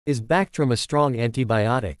Is Bactrim a strong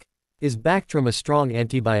antibiotic? Is Bactrim a strong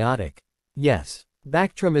antibiotic? Yes.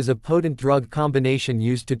 Bactrim is a potent drug combination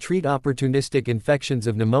used to treat opportunistic infections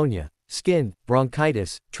of pneumonia, skin,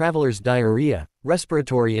 bronchitis, traveler's diarrhea,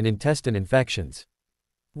 respiratory and intestine infections.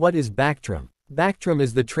 What is Bactrim? Bactrim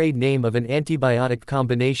is the trade name of an antibiotic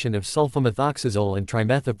combination of sulfamethoxazole and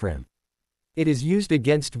trimethoprim. It is used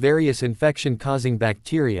against various infection-causing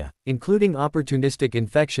bacteria, including opportunistic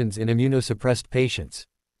infections in immunosuppressed patients.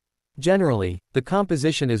 Generally, the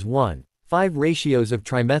composition is 1:5 ratios of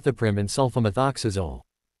trimethoprim and sulfamethoxazole.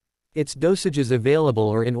 Its dosages available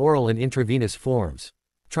are in oral and intravenous forms.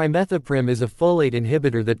 Trimethoprim is a folate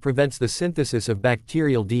inhibitor that prevents the synthesis of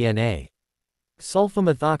bacterial DNA.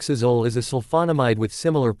 Sulfamethoxazole is a sulfonamide with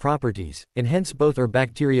similar properties, and hence both are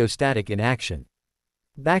bacteriostatic in action.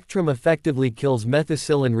 Bactrim effectively kills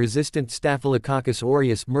methicillin-resistant Staphylococcus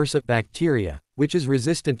aureus MRSA bacteria, which is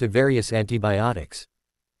resistant to various antibiotics.